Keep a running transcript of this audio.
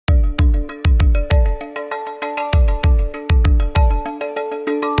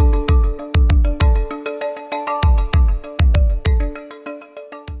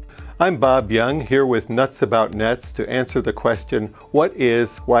I'm Bob Young, here with Nuts About Nets to answer the question, what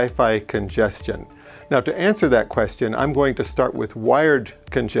is Wi-Fi congestion? Now, to answer that question, I'm going to start with wired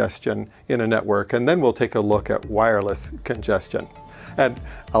congestion in a network, and then we'll take a look at wireless congestion. And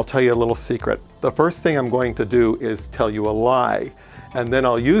I'll tell you a little secret. The first thing I'm going to do is tell you a lie, and then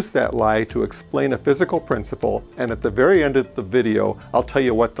I'll use that lie to explain a physical principle, and at the very end of the video, I'll tell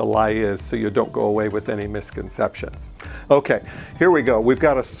you what the lie is so you don't go away with any misconceptions. Okay, here we go. We've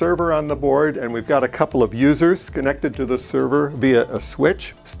got a server on the board, and we've got a couple of users connected to the server via a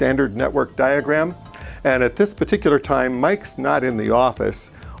switch, standard network diagram. And at this particular time, Mike's not in the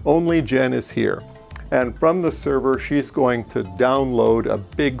office, only Jen is here. And from the server, she's going to download a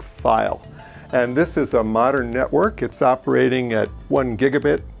big file. And this is a modern network. It's operating at 1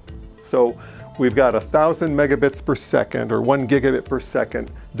 gigabit. So we've got 1,000 megabits per second, or 1 gigabit per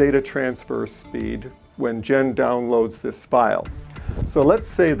second data transfer speed when Jen downloads this file. So let's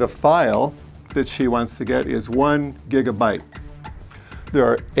say the file that she wants to get is 1 gigabyte. There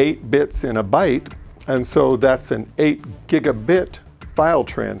are 8 bits in a byte, and so that's an 8 gigabit file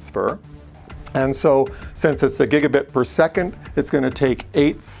transfer. And so, since it's a gigabit per second, it's going to take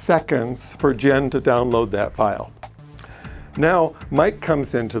 8 seconds for Jen to download that file. Now, Mike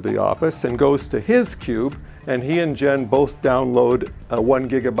comes into the office and goes to his cube, and he and Jen both download a 1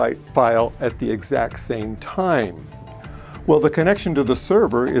 gigabyte file at the exact same time. Well, the connection to the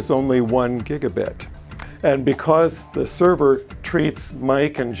server is only 1 gigabit. And because the server treats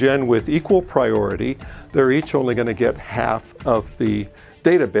Mike and Jen with equal priority, they're each only going to get half of the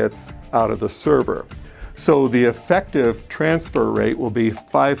data bits out of the server. So the effective transfer rate will be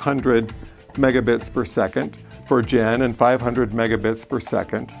 500 megabits per second for Jen and 500 megabits per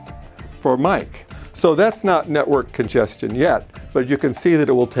second for Mike. So that's not network congestion yet, but you can see that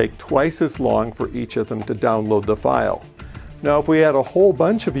it will take twice as long for each of them to download the file. Now, if we had a whole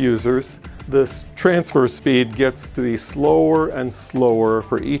bunch of users, this transfer speed gets to be slower and slower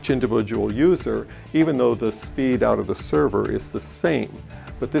for each individual user, even though the speed out of the server is the same.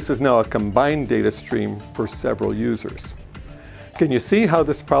 But this is now a combined data stream for several users. Can you see how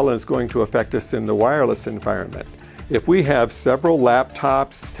this problem is going to affect us in the wireless environment? If we have several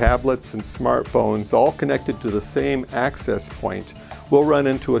laptops, tablets, and smartphones all connected to the same access point, we'll run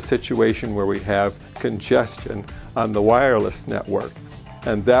into a situation where we have congestion on the wireless network.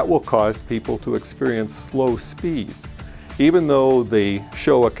 And that will cause people to experience slow speeds. Even though they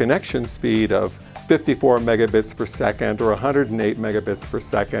show a connection speed of 54 megabits per second, or 108 megabits per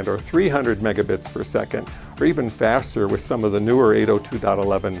second, or 300 megabits per second, or even faster with some of the newer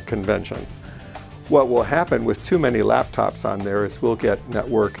 802.11 conventions. What will happen with too many laptops on there is we'll get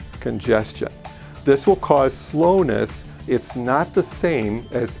network congestion. This will cause slowness. It's not the same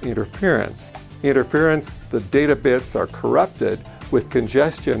as interference. Interference, the data bits are corrupted. With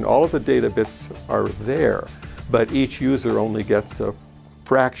congestion, all of the data bits are there, but each user only gets a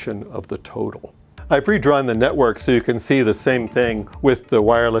fraction of the total. I've redrawn the network so you can see the same thing with the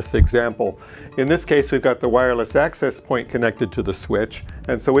wireless example. In this case, we've got the wireless access point connected to the switch,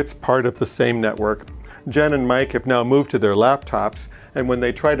 and so it's part of the same network. Jen and Mike have now moved to their laptops, and when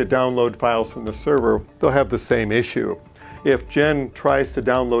they try to download files from the server, they'll have the same issue. If Jen tries to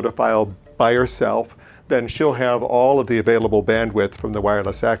download a file by herself, then she'll have all of the available bandwidth from the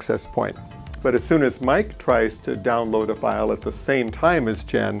wireless access point. But as soon as Mike tries to download a file at the same time as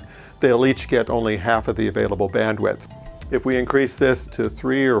Jen, they'll each get only half of the available bandwidth. If we increase this to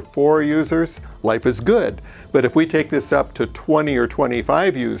 3 or 4 users, life is good. But if we take this up to 20 or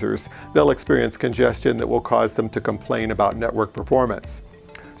 25 users, they'll experience congestion that will cause them to complain about network performance.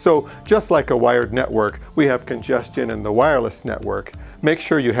 So just like a wired network, we have congestion in the wireless network. Make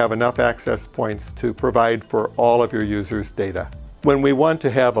sure you have enough access points to provide for all of your users' data. When we want to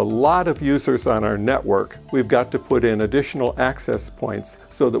have a lot of users on our network, we've got to put in additional access points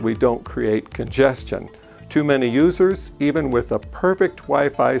so that we don't create congestion. Too many users, even with a perfect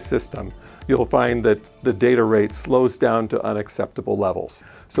Wi-Fi system, you'll find that the data rate slows down to unacceptable levels.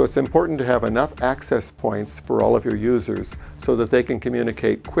 So it's important to have enough access points for all of your users so that they can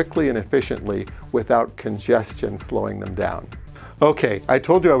communicate quickly and efficiently without congestion slowing them down. Okay, I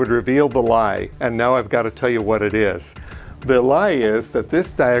told you I would reveal the lie, and now I've got to tell you what it is. The lie is that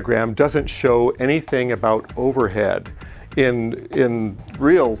this diagram doesn't show anything about overhead. In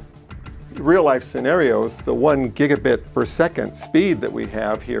real life scenarios, the 1 gigabit per second speed that we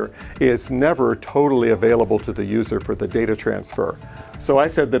have here is never totally available to the user for the data transfer. So I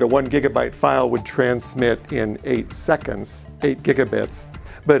said that a 1 gigabyte file would transmit in 8 seconds, 8 gigabits.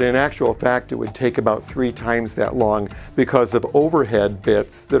 But in actual fact, it would take about 3 times that long because of overhead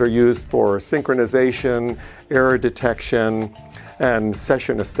bits that are used for synchronization, error detection, and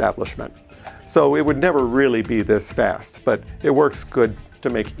session establishment. So it would never really be this fast, but it works good to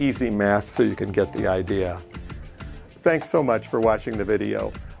make easy math so you can get the idea. Thanks so much for watching the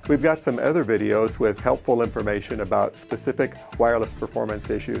video. We've got some other videos with helpful information about specific wireless performance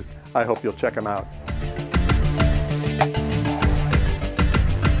issues. I hope you'll check them out.